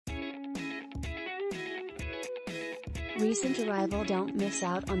Recent arrival. Don't miss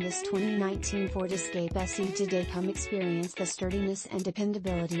out on this 2019 Ford Escape SE today. Come experience the sturdiness and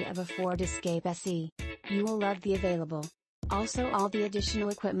dependability of a Ford Escape SE. You will love the available. Also all the additional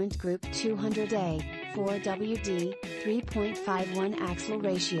equipment. Group 200A, 4WD, 3.51 axle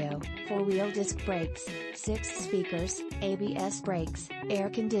ratio, 4-wheel disc brakes, 6 speakers, ABS brakes, air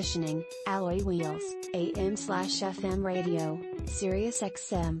conditioning, alloy wheels, AM/FM radio, Sirius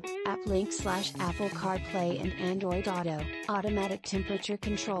XM, Uplink/Apple CarPlay and Android Auto, automatic temperature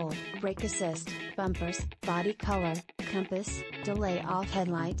control, brake assist, bumpers, body color, compass, delay off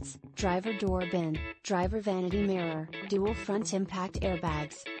headlights, driver door bin, driver vanity mirror, dual front impact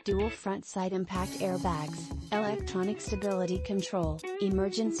airbags, dual front side impact airbags, electronic stability control,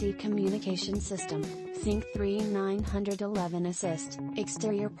 emergency communication system, Sync 3911 assist,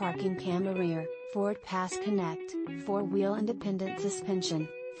 exterior parking camera rear, Ford Pass Connect, 4-wheel independent suspension,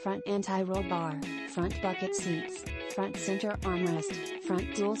 front anti-roll bar, front bucket seats, front center armrest,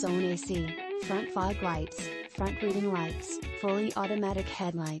 front dual zone AC, front fog lights, front reading lights, fully automatic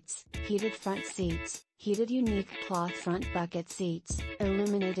headlights, heated front seats, heated unique cloth front bucket seats,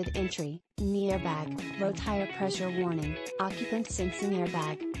 illuminated entry, knee airbag, low tire pressure warning, occupant sensing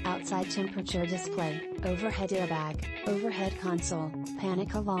airbag, outside temperature display, overhead airbag, overhead console,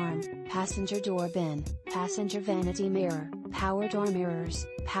 panic alarm, passenger door bin, passenger vanity mirror, power door mirrors,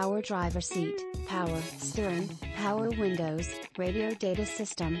 power driver seat, power steering, power windows, radio data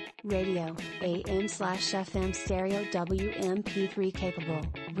system, radio, AM/FM stereo WMP3 capable,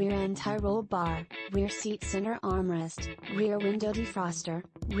 rear anti-roll bar, rear seat center armrest, rear window defroster,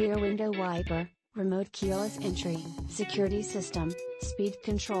 rear window wiper, remote keyless entry, security system, speed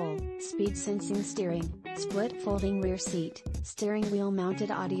control, speed sensing steering, split folding rear seat, steering wheel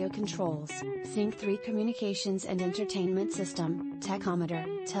mounted audio controls, Sync 3 communications and entertainment system, tachometer,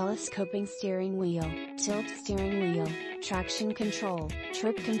 telescoping steering wheel, tilt steering wheel, traction control,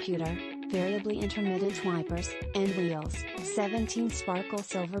 trip computer, variably intermittent wipers, and wheels, 17 sparkle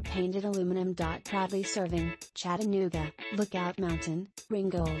silver painted aluminum. Proudly serving Chattanooga, Lookout Mountain,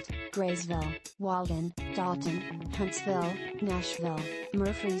 Ringgold, Graysville, Walden, Dalton, Huntsville, Nashville,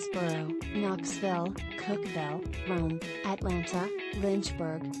 Murfreesboro, Knoxville, Cookeville, Rome, Atlanta,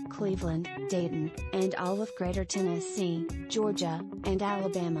 Lynchburg, Cleveland, Dayton, and all of Greater Tennessee, Georgia, and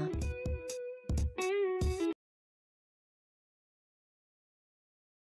Alabama.